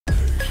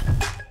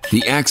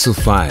The Axel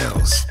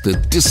Files, the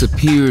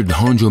disappeared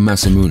Honjō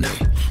Masamune.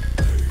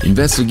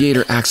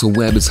 Investigator Axel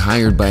Webb is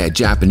hired by a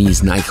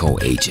Japanese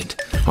Naichō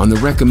agent on the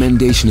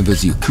recommendation of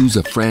his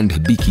Yakuza friend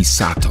Hibiki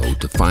Sato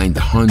to find the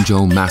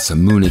Honjō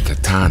Masamune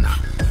katana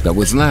that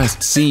was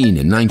last seen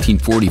in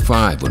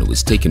 1945 when it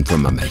was taken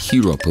from a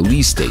Mejiro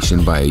Police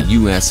Station by a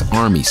U.S.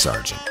 Army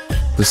sergeant.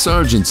 The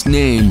sergeant's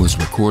name was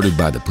recorded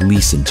by the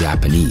police in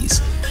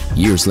Japanese.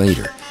 Years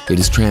later, it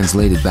is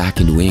translated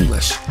back into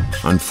English.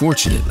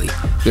 Unfortunately,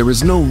 there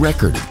is no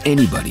record of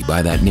anybody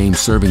by that name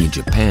serving in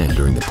Japan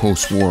during the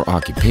post-war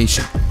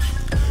occupation.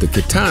 The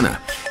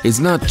katana is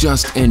not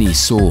just any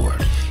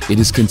sword. It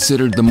is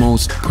considered the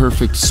most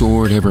perfect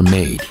sword ever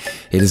made.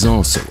 It is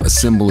also a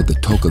symbol of the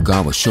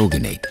Tokugawa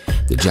shogunate.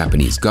 The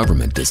Japanese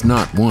government does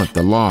not want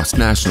the lost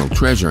national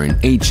treasure and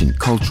ancient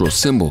cultural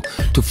symbol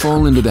to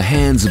fall into the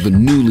hands of a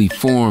newly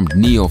formed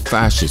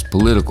Neo-fascist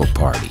political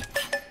party.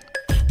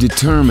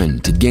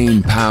 Determined to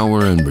gain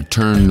power and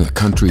return the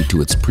country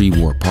to its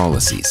pre-war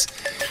policies,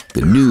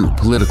 the new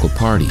political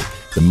party,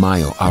 the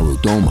Meijo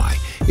Arudomai,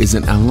 is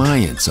an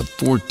alliance of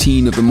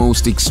 14 of the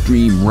most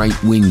extreme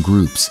right-wing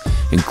groups,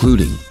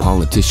 including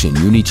politician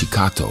Junichi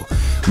Kato,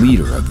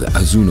 leader of the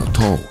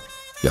Azuno-to,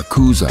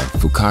 Yakuza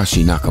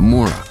Fukashi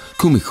Nakamura,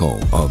 Kumiko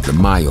of the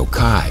Meijo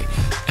Kai,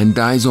 and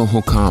Daizo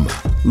Hokama,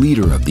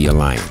 leader of the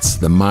alliance,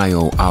 the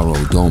Meijo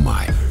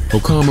Arudomai.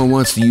 Hokama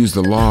wants to use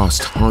the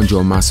lost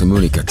Honjō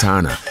Masamune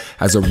katana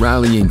as a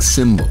rallying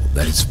symbol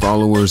that his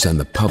followers and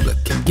the public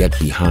can get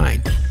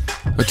behind.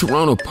 A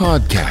Toronto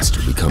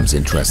podcaster becomes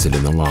interested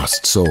in the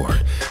lost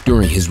sword.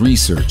 During his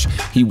research,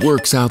 he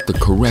works out the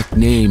correct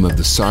name of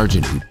the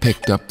sergeant who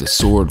picked up the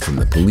sword from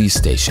the police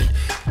station.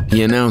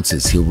 He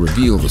announces he'll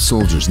reveal the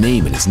soldier's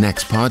name in his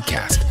next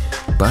podcast,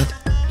 but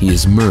he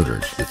is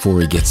murdered before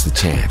he gets the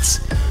chance.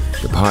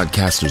 The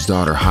podcaster's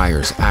daughter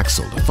hires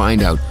Axel to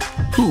find out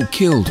who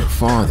killed her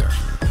father.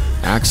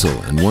 Axel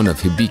and one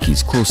of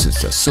Hibiki's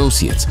closest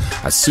associates,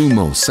 a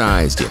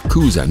sumo-sized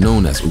Yakuza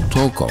known as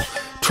Utoko,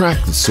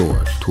 track the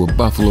sword to a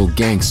Buffalo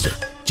gangster,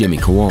 Jimmy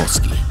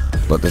Kowalski.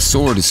 But the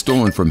sword is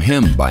stolen from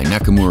him by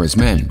Nakamura's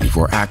men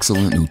before Axel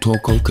and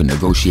Utoko can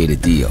negotiate a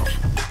deal.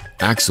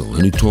 Axel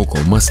and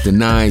Utoko must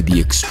deny the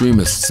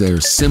extremists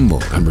their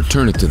symbol and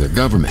return it to their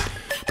government.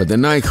 But the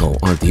Naichō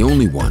aren't the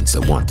only ones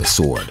that want the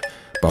sword.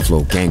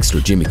 Buffalo gangster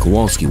Jimmy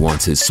Kowalski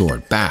wants his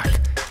sword back,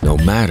 no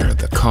matter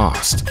the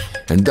cost.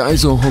 And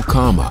Daizo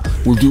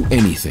Hokama will do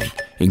anything,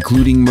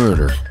 including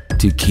murder,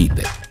 to keep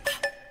it.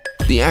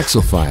 The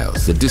Axel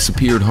Files, The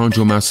Disappeared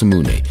Honjō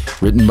Masamune,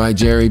 written by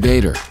Jerry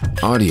Bader,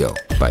 audio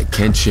by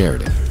Kent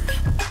Sheridan.